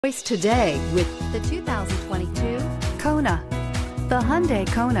Choice today with the 2022 Kona. The Hyundai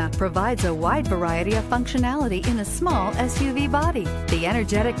Kona provides a wide variety of functionality in a small SUV body. The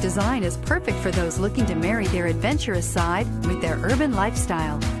energetic design is perfect for those looking to marry their adventurous side with their urban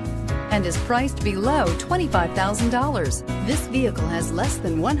lifestyle and is priced below $25,000. This vehicle has less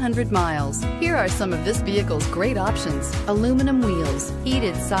than 100 miles. Here are some of this vehicle's great options: aluminum wheels,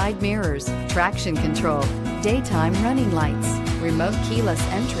 heated side mirrors, traction control, daytime running lights, remote keyless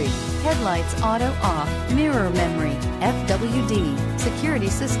entry, headlights auto off, mirror memory, FWD, security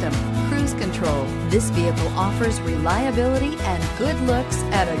system, cruise control. This vehicle offers reliability and good looks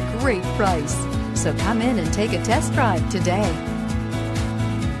at a great price. So come in and take a test drive today.